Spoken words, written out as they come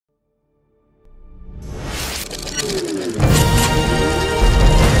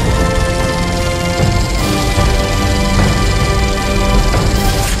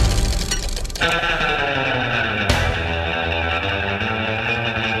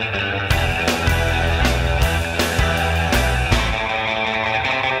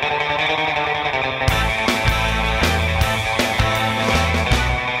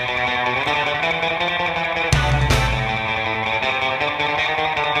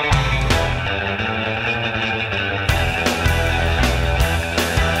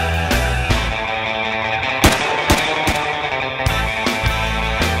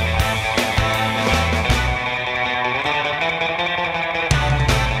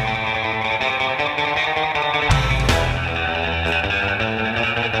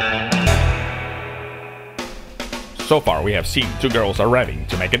So far, we have seen two girls arriving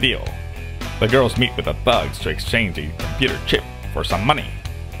to make a deal. The girls meet with the thugs to exchange a computer chip for some money.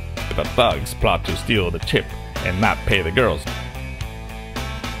 The thugs plot to steal the chip and not pay the girls.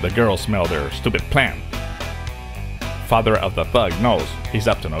 The girls smell their stupid plan. Father of the thug knows he's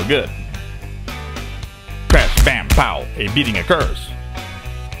up to no good. Crash, bam, pow, a beating occurs.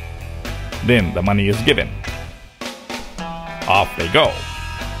 Then the money is given. Off they go.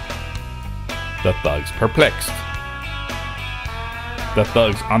 The thugs perplexed. The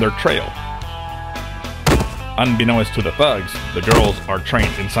thugs on their trail. Unbeknownst to the thugs, the girls are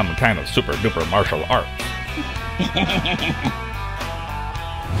trained in some kind of super duper martial arts.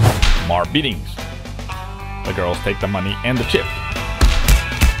 More beatings. The girls take the money and the chip.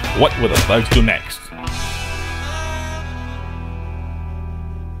 What will the thugs do next?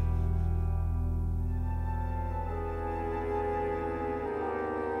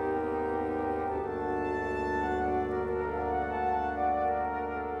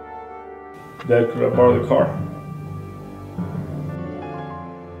 Dad, could I borrow the car?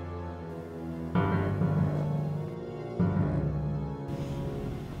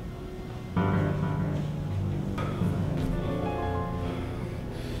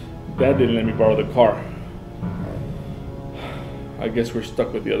 Dad didn't let me borrow the car. I guess we're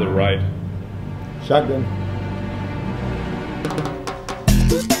stuck with the other ride. Shotgun.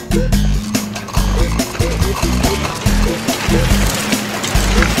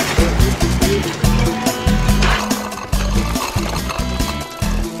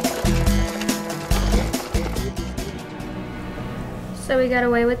 So we got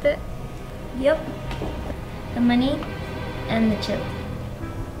away with it? Yep. The money and the chip.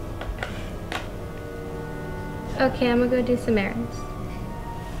 Okay, I'm gonna go do some errands.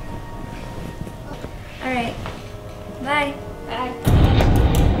 Alright. Bye. Bye.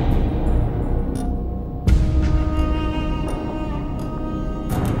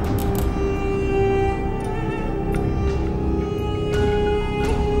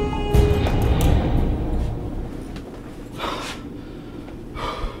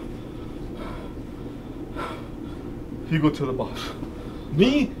 You go to the boss.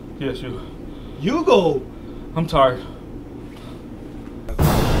 Me? Yes, you. You go. I'm tired.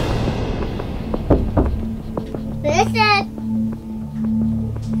 Listen.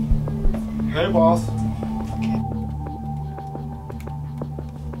 Hey, boss.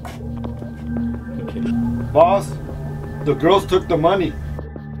 Boss, the girls took the money.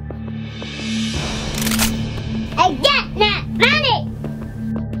 I got that money.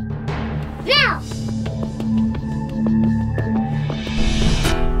 Now.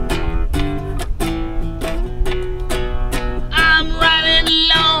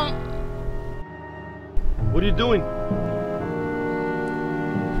 What are you doing?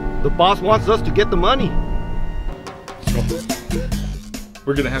 The boss wants us to get the money.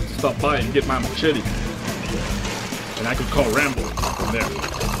 We're gonna have to stop by and get my machete. And I could call Rambo from there.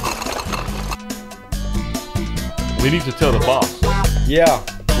 We need to tell the boss. Yeah,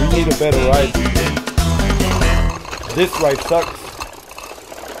 we need a better ride. This ride sucks.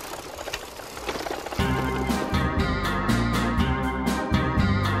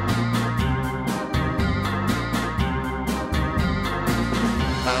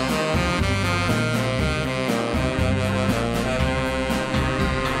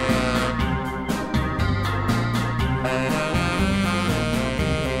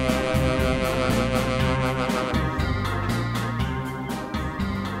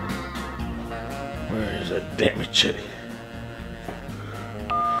 Where is that damn machete?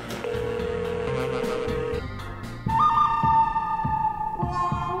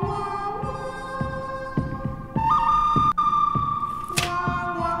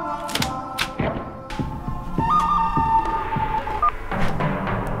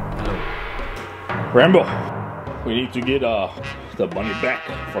 Rambo, we need to get the money back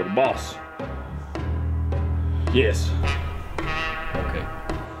for the boss. Yes. Okay.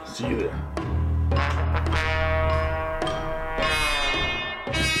 See you there.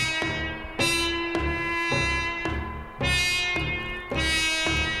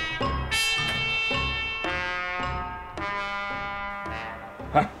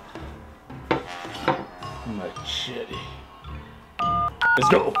 Huh? Machete. Let's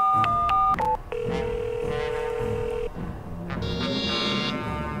go.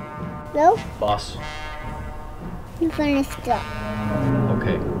 No, Boss. you finished up.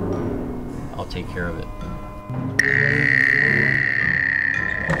 Okay. I'll take care of it.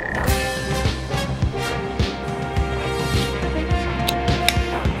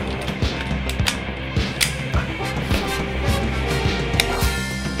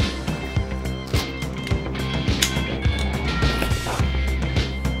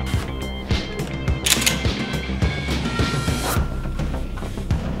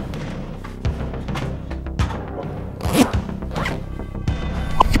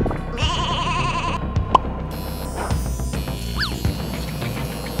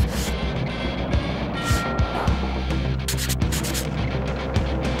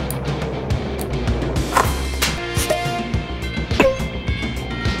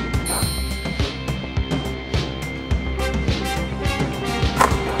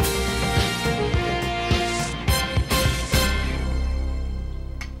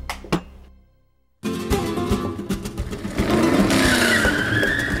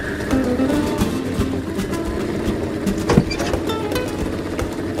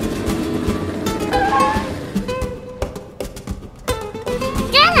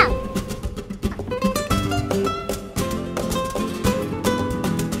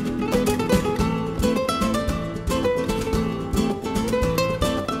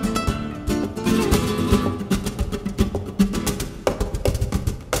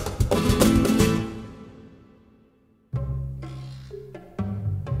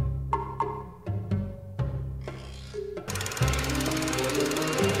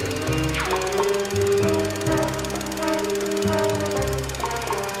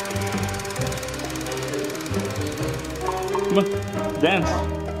 Dance.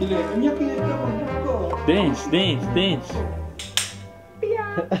 Dance, dance, dance.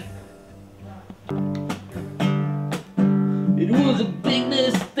 It was a big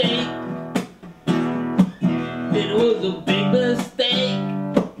mistake. It was a big mistake.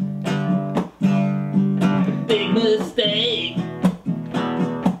 A big mistake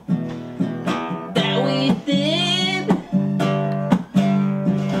that we did.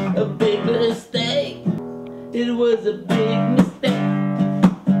 A big mistake. It was a big mistake.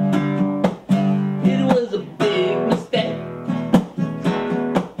 It was a big mistake.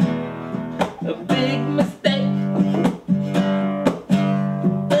 A big mistake.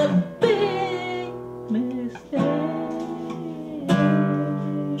 A big mistake.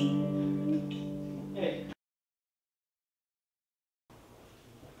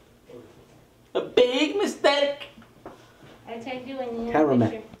 A big mistake. I tried doing the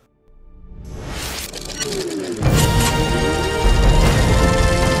Cameraman. picture.